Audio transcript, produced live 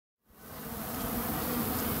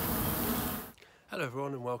Hello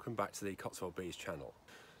everyone and welcome back to the Cotswold Bees channel.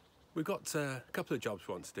 We've got a couple of jobs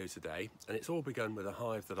we want to do today, and it's all begun with a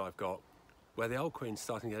hive that I've got where the old queen's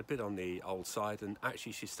starting to get a bit on the old side, and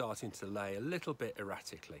actually she's starting to lay a little bit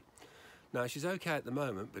erratically. Now she's okay at the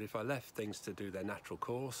moment, but if I left things to do their natural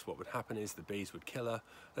course, what would happen is the bees would kill her,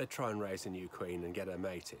 they'd try and raise a new queen and get her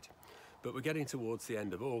mated. But we're getting towards the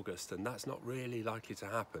end of August and that's not really likely to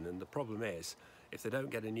happen, and the problem is if they don't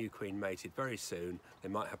get a new queen mated very soon, they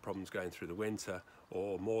might have problems going through the winter,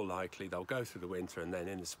 or more likely they'll go through the winter and then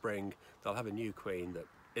in the spring they'll have a new queen that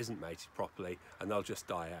isn't mated properly and they'll just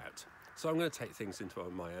die out. So I'm going to take things into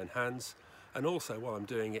my own hands, and also while I'm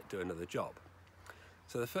doing it, do another job.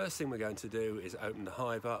 So the first thing we're going to do is open the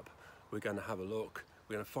hive up. We're going to have a look.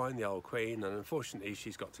 We're going to find the old queen, and unfortunately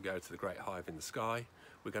she's got to go to the great hive in the sky.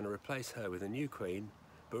 We're going to replace her with a new queen,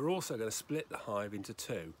 but we're also going to split the hive into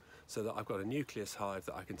two so that I've got a nucleus hive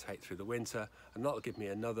that I can take through the winter, and that'll give me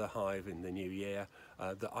another hive in the new year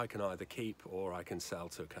that I can either keep or I can sell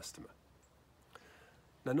to a customer.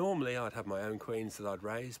 Now normally I'd have my own queens that I'd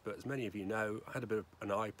raise, but as many of you know, I had a bit of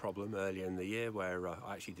an eye problem earlier in the year where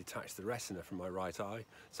I actually detached the retina from my right eye.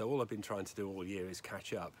 So all I've been trying to do all year is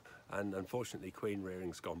catch up, and unfortunately queen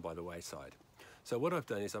rearing's gone by the wayside. So what I've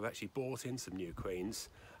done is I've actually bought in some new queens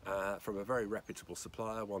from a very reputable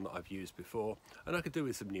supplier, one that I've used before, and I could do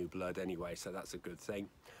with some new blood anyway, so that's a good thing.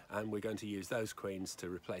 And we're going to use those queens to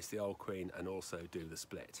replace the old queen and also do the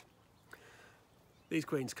split. These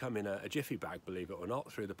queens come in a jiffy bag, believe it or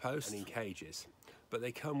not, through the post and in cages, but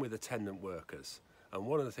they come with attendant workers. And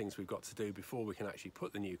one of the things we've got to do before we can actually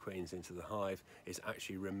put the new queens into the hive is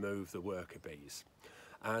actually remove the worker bees.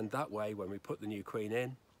 And that way, when we put the new queen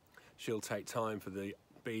in, she'll take time for the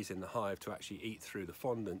bees in the hive to actually eat through the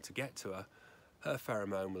fondant to get to her. Her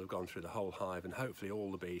pheromone will have gone through the whole hive, and hopefully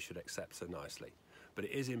all the bees should accept her nicely. But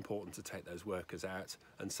it is important to take those workers out,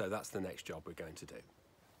 and so that's the next job we're going to do.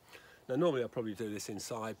 Now normally I'll probably do this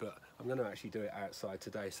inside, but I'm going to actually do it outside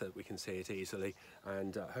today so that we can see it easily,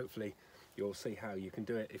 and hopefully you'll see how you can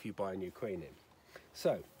do it if you buy a new queen in.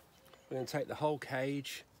 So we're going to take the whole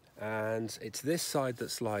cage, and it's this side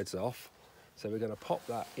that slides off, so we're going to pop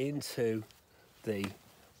that into the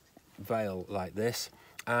veil like this.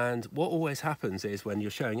 And what always happens is when you're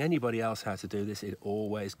showing anybody else how to do this, it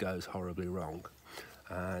always goes horribly wrong,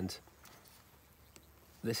 and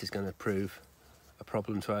this is going to prove a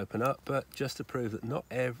problem to open up, but just to prove that not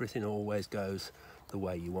everything always goes the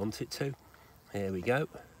way you want it to. Here we go.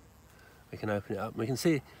 We can open it up. We can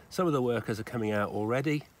see some of the workers are coming out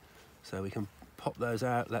already, so we can pop those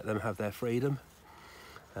out, let them have their freedom.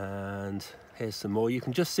 And here's some more. You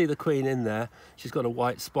can just see the queen in there. She's got a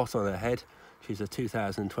white spot on her head. She's a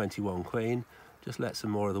 2021 queen. Just let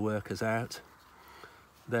some more of the workers out.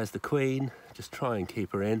 There's the queen. Just try and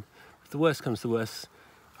keep her in. If the worst comes to worst,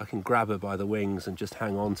 I can grab her by the wings and just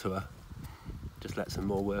hang on to her. Just let some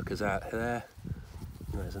more workers out there.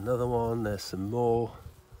 There's another one, there's some more.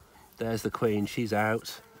 There's the queen, she's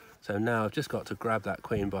out. So now I've just got to grab that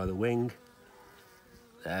queen by the wing.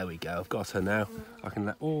 There we go, I've got her now. I can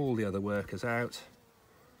let all the other workers out.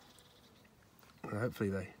 And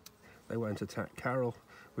hopefully they won't attack Carol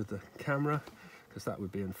with the camera, because that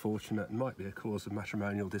would be unfortunate and might be a cause of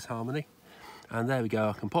matrimonial disharmony. And there we go,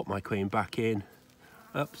 I can pop my queen back in.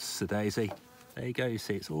 Oops, a daisy. There you go, you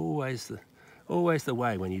see, it's always the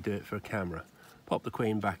way when you do it for a camera. Pop the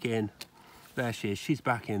queen back in. There she is, she's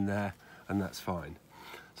back in there, and that's fine.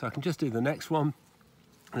 So I can just do the next one.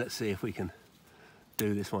 Let's see if we can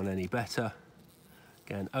do this one any better.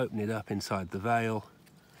 Again, open it up inside the veil.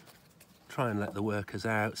 Try and let the workers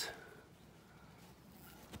out.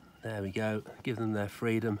 There we go, give them their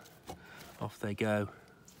freedom. Off they go.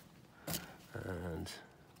 And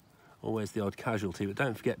always the odd casualty, but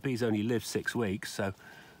don't forget bees only live 6 weeks, so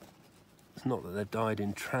it's not that they've died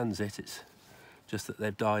in transit, it's just that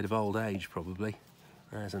they've died of old age probably.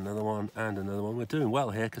 There's another one and another one. We're doing well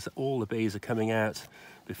here because all the bees are coming out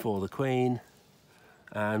before the queen,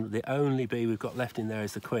 and the only bee we've got left in there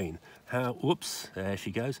is the queen. Whoops, there she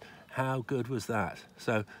goes. How good was that?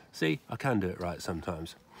 So see, I can do it right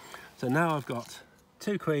sometimes. So now I've got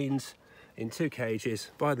 2 queens in 2 cages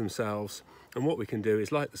by themselves, and what we can do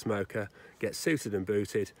is light the smoker, get suited and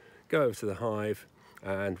booted, go over to the hive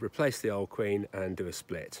and replace the old queen and do a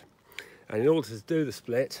split. And in order to do the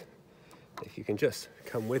split, if you can just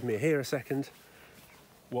come with me here a second,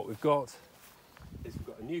 what we've got is we've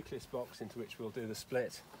got a nucleus box into which we'll do the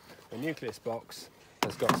split. The nucleus box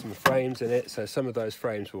has got some frames in it, so some of those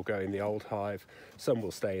frames will go in the old hive, some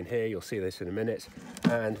will stay in here, you'll see this in a minute.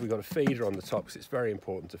 And we've got a feeder on the top, because it's very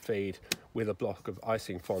important to feed with a block of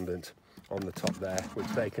icing fondant on the top there, which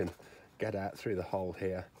they can get out through the hole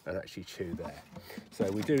here and actually chew there. So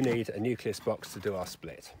we do need a nucleus box to do our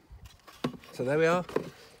split. So there we are.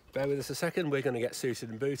 Bear with us a second. We're going to get suited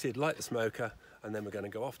and booted, light the smoker, and then we're going to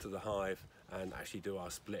go off to the hive and actually do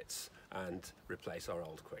our splits and replace our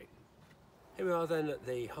old queen. Here we are then at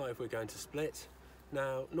the hive we're going to split.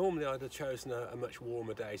 Now, normally I'd have chosen a much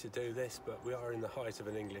warmer day to do this, but we are in the height of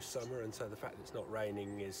an English summer, and so the fact that it's not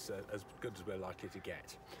raining is as good as we're likely to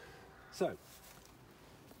get. So,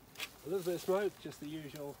 a little bit of smoke, just the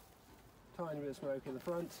usual tiny bit of smoke in the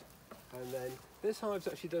front, and then this hive's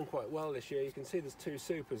actually done quite well this year. You can see there's two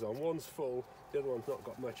supers on. One's full, the other one's not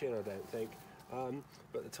got much in, I don't think,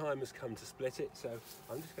 but the time has come to split it, so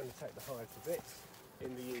I'm just going to take the hive to bits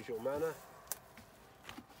in the usual manner,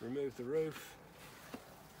 remove the roof,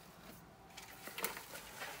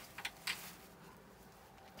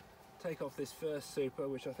 take off this first super,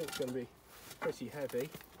 which I think is going to be pretty heavy,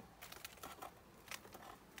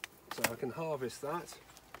 so I can harvest that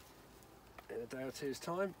in a day or two's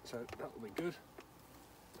time, so that will be good.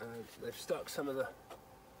 And they've stuck some of the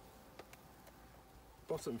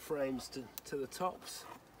bottom frames to the tops.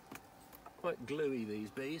 Quite gluey, these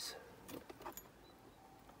bees.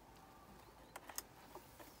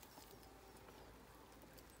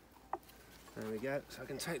 There we go, so I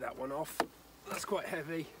can take that one off. That's quite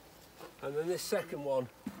heavy. And then this second one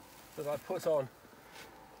that I put on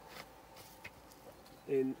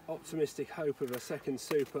in optimistic hope of a second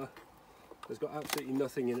super has got absolutely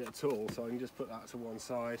nothing in it at all, so I can just put that to one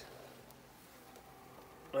side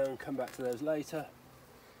and come back to those later.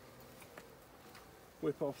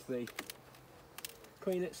 Whip off the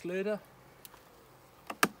queen excluder.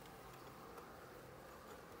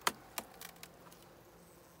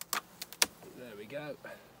 There we go.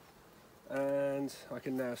 And I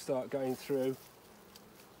can now start going through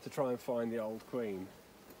to try and find the old queen.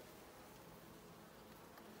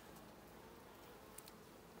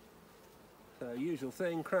 So usual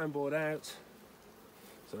thing, crown board out.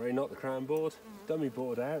 Sorry, not the crown board, dummy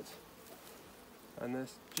board out. And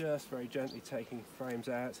that's just very gently taking frames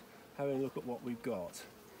out, having a look at what we've got.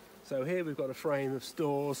 So here we've got a frame of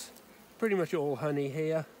stores, pretty much all honey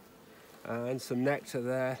here, and some nectar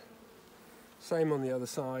there. Same on the other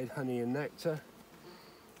side, honey and nectar.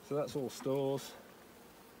 So that's all stores.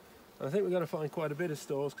 And I think we're going to find quite a bit of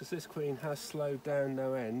stores because this queen has slowed down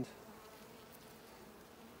no end.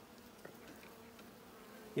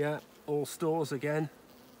 Yeah, all stores again.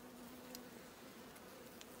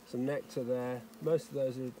 Some nectar there. Most of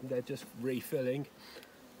those they're just refilling.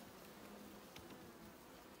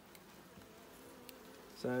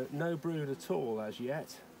 So no brood at all as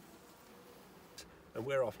yet. And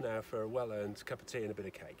we're off now for a well-earned cup of tea and a bit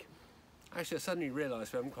of cake. Actually, I suddenly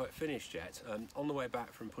realised we haven't quite finished yet. On the way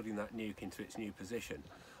back from putting that nuke into its new position,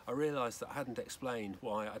 I realised that I hadn't explained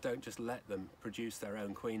why I don't just let them produce their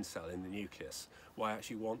own queen cell in the nucleus, why I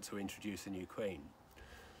actually want to introduce a new queen.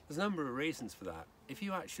 There's a number of reasons for that. If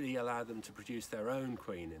you actually allow them to produce their own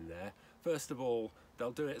queen in there, first of all,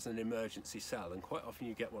 they'll do it as an emergency cell, and quite often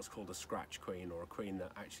you get what's called a scratch queen, or a queen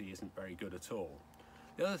that actually isn't very good at all.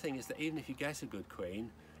 The other thing is that even if you get a good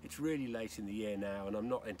queen, it's really late in the year now, and I'm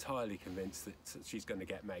not entirely convinced that she's going to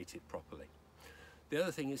get mated properly. The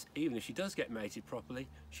other thing is, even if she does get mated properly,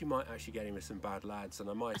 she might actually get in with some bad lads, and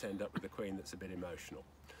I might end up with a queen that's a bit emotional.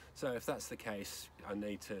 So if that's the case, I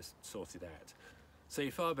need to sort it out. So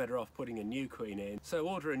you're far better off putting a new queen in. So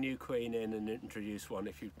order a new queen in and introduce one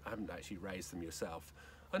if you haven't actually raised them yourself.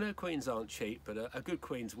 I know queens aren't cheap, but a good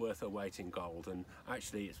queen's worth her weight in gold, and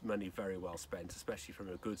actually it's money very well spent, especially from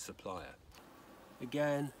a good supplier.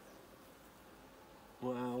 Again,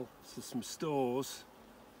 well, so some stores,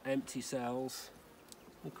 empty cells.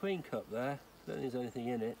 The queen cup there, don't think there's anything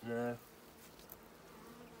in it, no.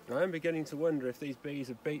 I am beginning to wonder if these bees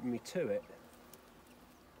have beaten me to it.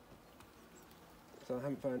 So I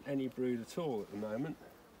haven't found any brood at all at the moment.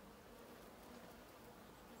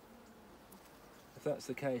 If that's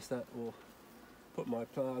the case, that will put my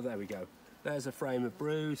plough. There we go. There's a frame of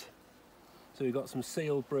brood. So we've got some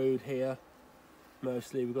sealed brood here,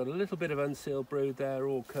 mostly. We've got a little bit of unsealed brood there,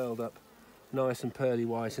 all curled up nice and pearly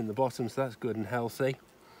white in the bottom, so that's good and healthy.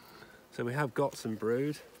 So we have got some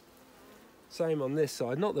brood. Same on this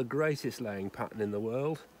side, not the greatest laying pattern in the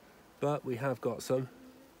world, but we have got some.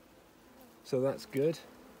 So that's good.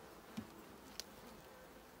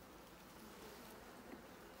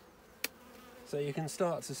 So you can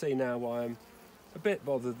start to see now why I'm a bit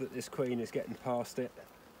bothered that this queen is getting past it.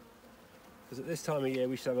 Because at this time of year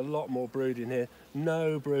we should have a lot more brood in here.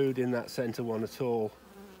 No brood in that centre one at all.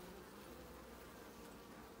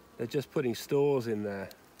 They're just putting stores in there.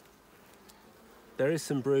 There is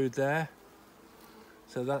some brood there,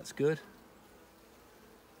 so that's good.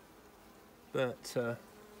 but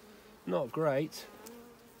not great.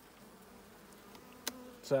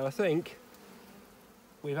 So I think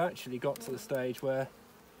we've actually got to the stage where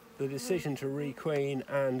the decision to requeen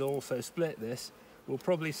and also split this will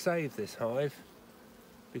probably save this hive,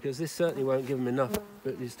 because this certainly won't give them enough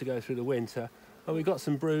booties to go through the winter. And we've got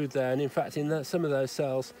some brood there, and in fact in some of those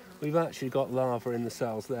cells we've actually got larvae in the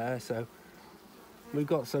cells there, so we've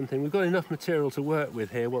got something. We've got enough material to work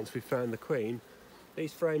with here once we've found the queen.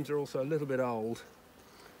 These frames are also a little bit old,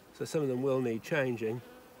 so some of them will need changing.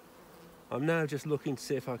 I'm now just looking to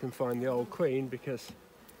see if I can find the old queen, because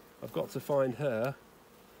I've got to find her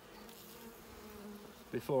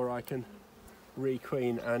before I can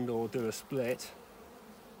requeen and or do a split.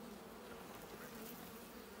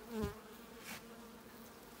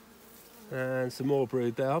 And some more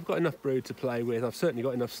brood there. I've got enough brood to play with. I've certainly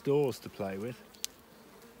got enough stores to play with.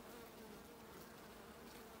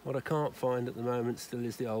 What I can't find at the moment still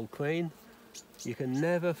is the old queen. You can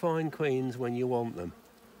never find queens when you want them.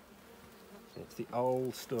 It's the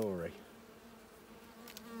old story.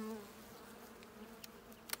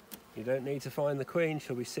 You don't need to find the queen.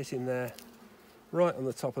 She'll be sitting there right on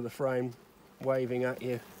the top of the frame, waving at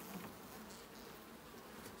you.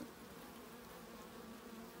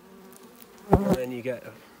 And then you get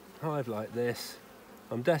a hive like this.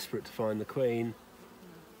 I'm desperate to find the queen,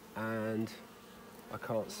 and I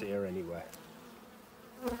can't see her anywhere.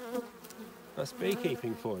 That's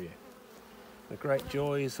beekeeping for you. The great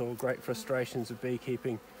joys or great frustrations of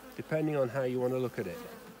beekeeping, depending on how you want to look at it.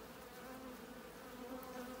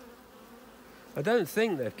 I don't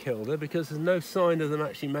think they've killed her, because there's no sign of them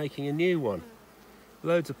actually making a new one.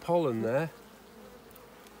 Loads of pollen there,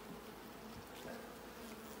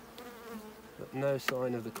 but no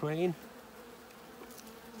sign of the queen.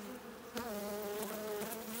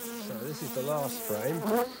 So this is the last frame,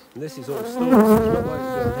 and this is all stores, so it's not like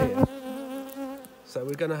it's down here. So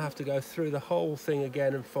we're going to have to go through the whole thing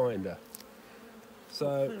again and find her. So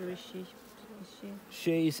What colour is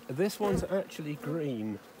she? this one's actually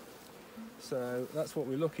green, so that's what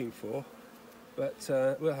we're looking for, but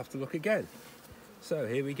we'll have to look again. So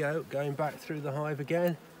here we go, going back through the hive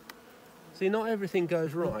again. See, not everything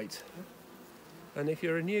goes right, and if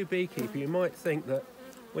you're a new beekeeper you might think that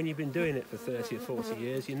when you've been doing it for 30 or 40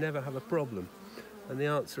 years you never have a problem, and the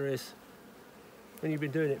answer is, when you've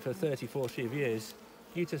been doing it for 30, 40 years,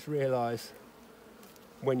 you just realise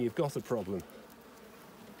when you've got a problem.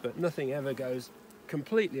 But nothing ever goes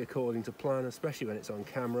completely according to plan, especially when it's on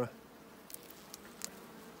camera.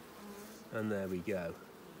 And there we go.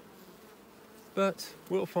 But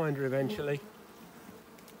we'll find her eventually.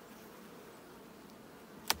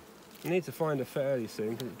 We need to find her fairly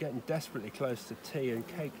soon, because it's getting desperately close to tea and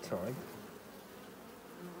cake time.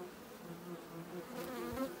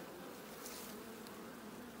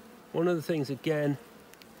 One of the things, again,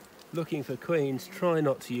 looking for queens, try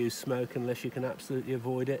not to use smoke unless you can absolutely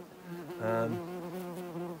avoid it.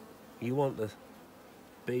 You want the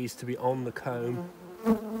bees to be on the comb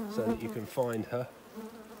so that you can find her.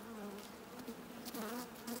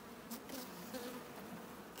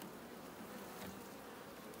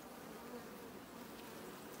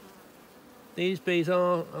 These bees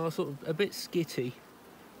are sort of a bit skitty.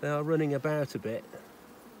 They are running about a bit.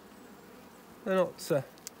 They're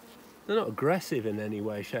not aggressive in any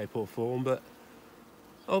way, shape or form, but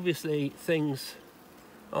obviously things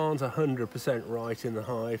aren't 100% right in the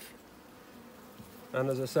hive. And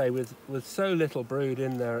as I say, with so little brood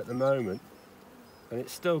in there at the moment, and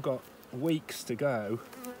it's still got weeks to go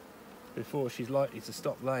before she's likely to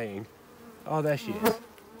stop laying. Oh, there she is.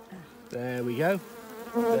 There we go.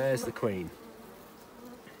 There's the queen.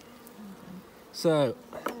 So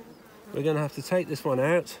we're going to have to take this one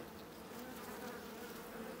out.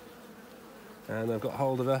 And I've got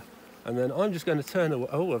hold of her, and then I'm just going to turn her.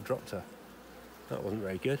 Oh, I've dropped her. That wasn't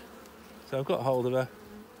very good. So I've got hold of her.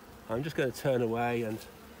 I'm just going to turn away and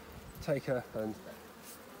take her and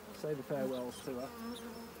say the farewells to her.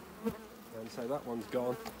 And so that one's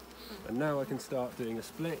gone. And now I can start doing a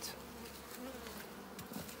split.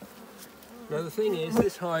 Now the thing is,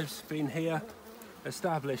 this hive's been here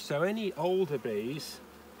established, so any older bees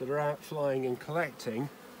that are out flying and collecting,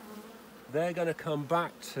 they're going to come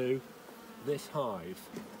back to this hive.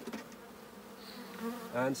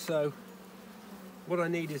 And so what I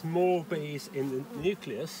need is more bees in the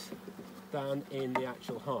nucleus than in the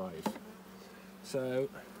actual hive. So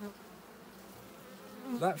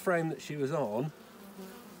that frame that she was on,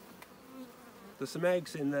 there's some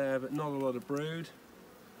eggs in there but not a lot of brood.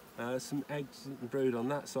 Some eggs and brood on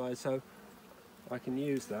that side, so I can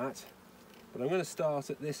use that. But I'm going to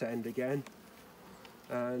start at this end again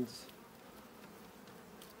and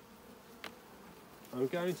I'm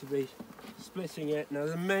going to be splitting it. Now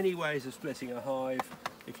there are many ways of splitting a hive.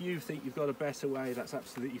 If you think you've got a better way, that's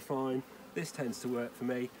absolutely fine. This tends to work for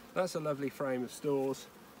me. That's a lovely frame of stores,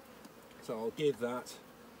 so I'll give that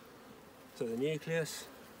to the nucleus.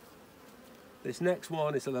 This next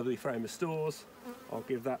one is a lovely frame of stores. I'll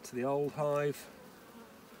give that to the old hive.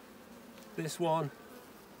 This one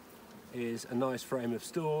is a nice frame of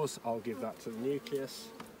stores. I'll give that to the nucleus.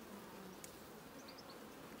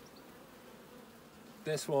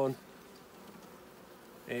 This one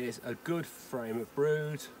is a good frame of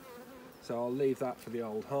brood, so I'll leave that for the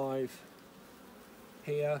old hive.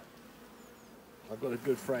 Here I've got a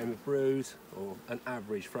good frame of brood, or an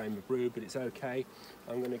average frame of brood, but it's okay.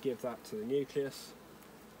 I'm going to give that to the nucleus.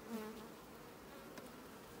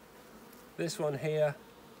 This one here,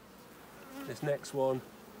 this next one,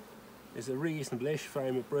 is a reasonable-ish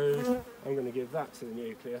frame of brood. I'm going to give that to the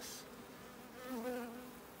nucleus.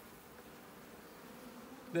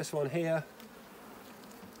 This one here,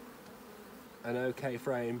 an okay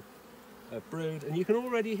frame of brood, and you can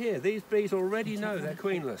already hear these bees already know they're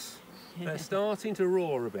queenless. They're starting to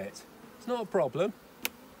roar a bit. It's not a problem.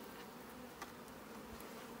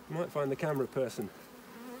 You might find the camera person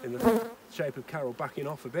in the shape of Carol backing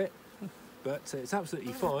off a bit, but it's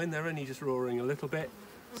absolutely fine. They're only just roaring a little bit.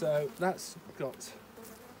 So that's got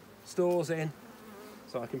stores in,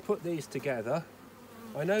 so I can put these together.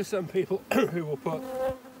 I know some people who will put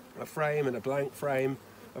a frame and a blank frame,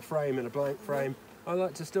 a frame and a blank frame. I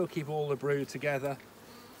like to still keep all the brood together.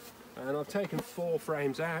 And I've taken 4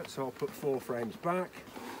 frames out, so I'll put 4 frames back.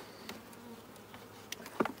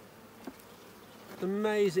 It's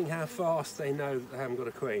amazing how fast they know that they haven't got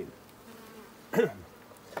a queen.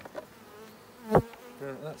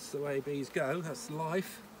 Now, that's the way bees go, that's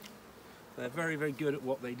life. They're very, very good at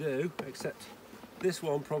what they do, except this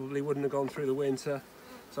one probably wouldn't have gone through the winter,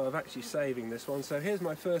 so I'm actually saving this one. So here's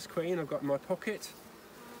my first queen I've got in my pocket.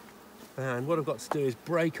 And what I've got to do is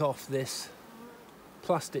break off this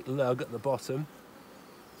plastic lug at the bottom,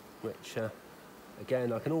 which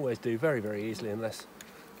again I can always do very, very easily unless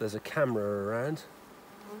there's a camera around,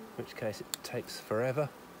 in which case it takes forever.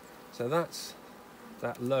 So that's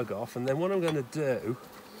that lug off, and then what I'm going to do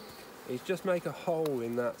is just make a hole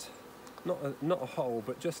in that, not a hole,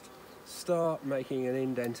 but just start making an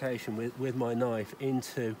indentation with my knife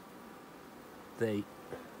into the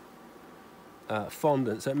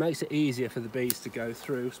fondant, so it makes it easier for the bees to go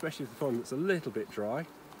through, especially if the fondant's a little bit dry.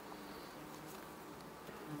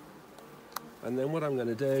 And then what I'm going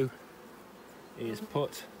to do is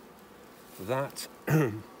put that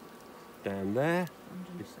down there,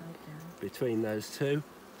 between those two,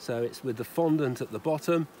 so it's with the fondant at the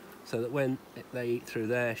bottom, so that when they eat through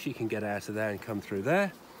there, she can get out of there and come through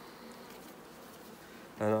there.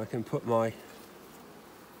 And I can put my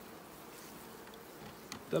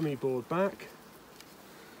dummy board back,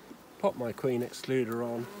 pop my queen excluder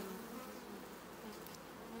on,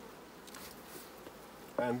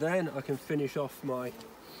 and then I can finish off my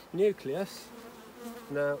nucleus.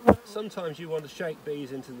 Now, sometimes you want to shake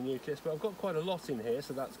bees into the nucleus, but I've got quite a lot in here,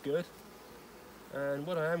 so that's good. And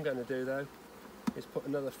what I am going to do though is put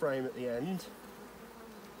another frame at the end,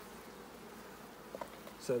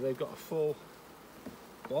 so they've got a full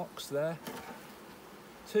box there.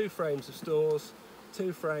 2 frames of stores,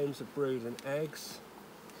 2 frames of brood and eggs,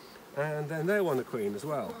 and then they want a queen as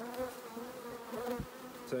well.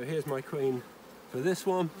 So here's my queen for this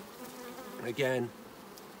one. Again,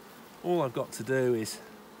 all I've got to do is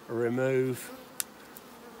remove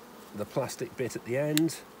the plastic bit at the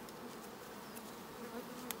end,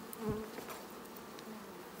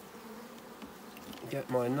 get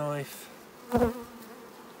my knife, put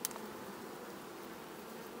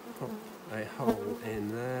a hole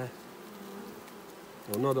in there.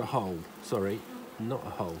 Well, not a hole, sorry, not a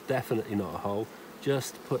hole, definitely not a hole.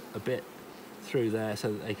 Just put a bit through there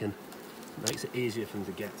so that they can, makes it easier for them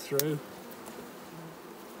to get through.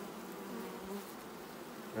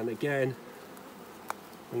 And again,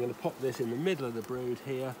 I'm going to pop this in the middle of the brood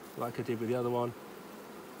here, like I did with the other one.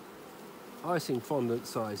 Icing fondant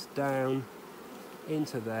size down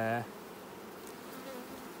into there.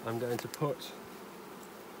 I'm going to put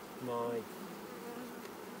my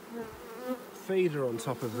feeder on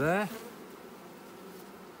top of there,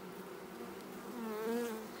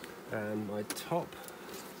 and my top,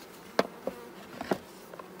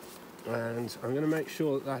 and I'm going to make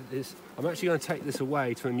sure that is, I'm actually going to take this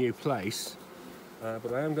away to a new place,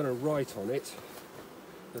 but I am going to write on it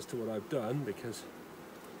as to what I've done, because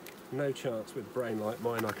no chance with a brain like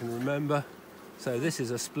mine I can remember. So this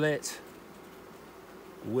is a split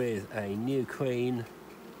with a new queen,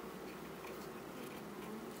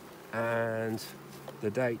 and The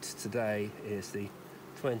date today is the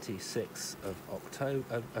 26th of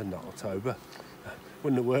October, not October,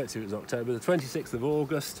 wouldn't have worked if it was October, the 26th of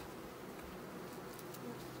August.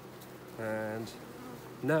 And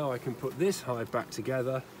now I can put this hive back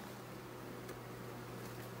together.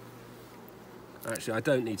 Actually, I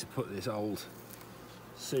don't need to put this old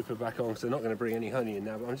super back on because they're not going to bring any honey in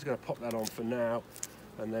now, but I'm just going to pop that on for now,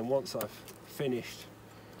 and then once I've finished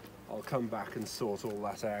I'll come back and sort all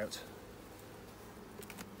that out.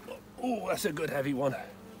 Oh, that's a good heavy one,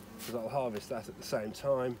 because I'll harvest that at the same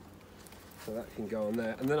time, so that can go on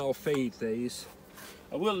there, and then I'll feed these.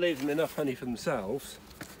 I will leave them enough honey for themselves,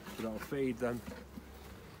 but I'll feed them.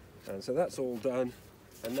 And so that's all done,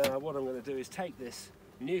 and now what I'm going to do is take this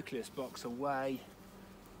nucleus box away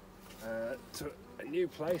to a new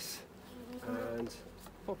place and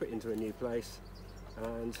pop it into a new place,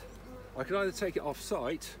 and I could either take it off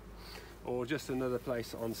site or just another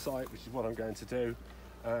place on site, which is what I'm going to do.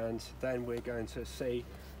 And then we're going to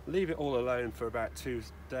leave it all alone for about 2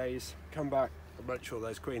 days, come back and make sure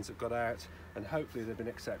those queens have got out, and hopefully they've been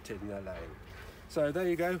accepted and they're laying. So there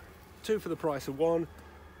you go, 2 for the price of 1,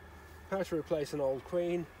 how to replace an old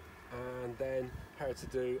queen, and then how to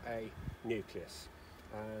do a nucleus.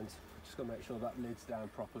 And just got to make sure that lid's down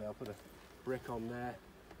properly. I'll put a brick on there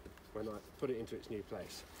when I put it into its new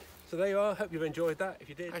place. So there you are, hope you've enjoyed that. If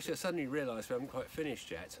you did, actually I suddenly realised we haven't quite finished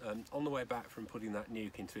yet. On the way back from putting that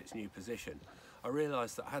nuke into its new position, I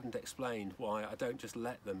realised that I hadn't explained why I don't just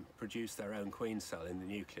let them produce their own queen cell in the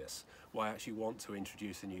nucleus, why I actually want to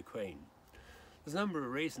introduce a new queen. There's a number of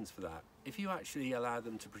reasons for that. If you actually allow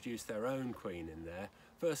them to produce their own queen in there,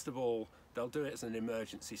 first of all, they'll do it as an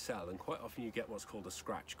emergency cell, and quite often you get what's called a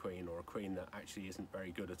scratch queen, or a queen that actually isn't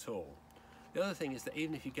very good at all. The other thing is that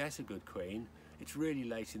even if you get a good queen, it's really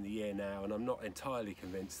late in the year now, and I'm not entirely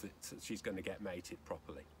convinced that she's going to get mated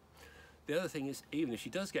properly. The other thing is, even if she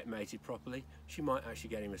does get mated properly, she might actually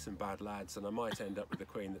get in with some bad lads, and I might end up with a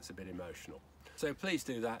queen that's a bit emotional. So please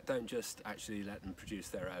do that, don't just actually let them produce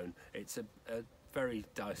their own. It's a very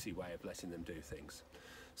dicey way of letting them do things.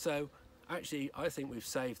 So actually, I think we've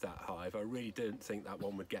saved that hive. I really don't think that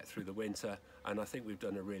one would get through the winter, and I think we've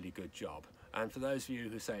done a really good job. And for those of you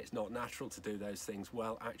who say it's not natural to do those things,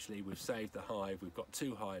 well, actually we've saved the hive. We've got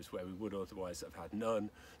 2 hives where we would otherwise have had none,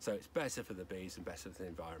 so it's better for the bees and better for the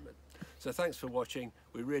environment. So thanks for watching.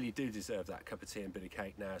 We really do deserve that cup of tea and bit of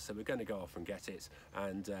cake now, so we're going to go off and get it,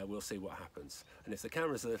 and we'll see what happens. And if the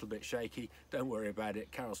camera's a little bit shaky, don't worry about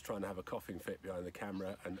it. Carol's trying to have a coughing fit behind the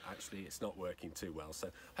camera, and actually it's not working too well, so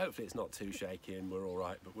hopefully it's not too shaky and we're all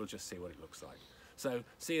right, but we'll just see what it looks like. So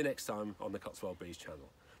see you next time on the Cotswold Bees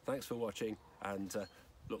channel. Thanks for watching, and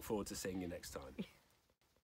look forward to seeing you next time.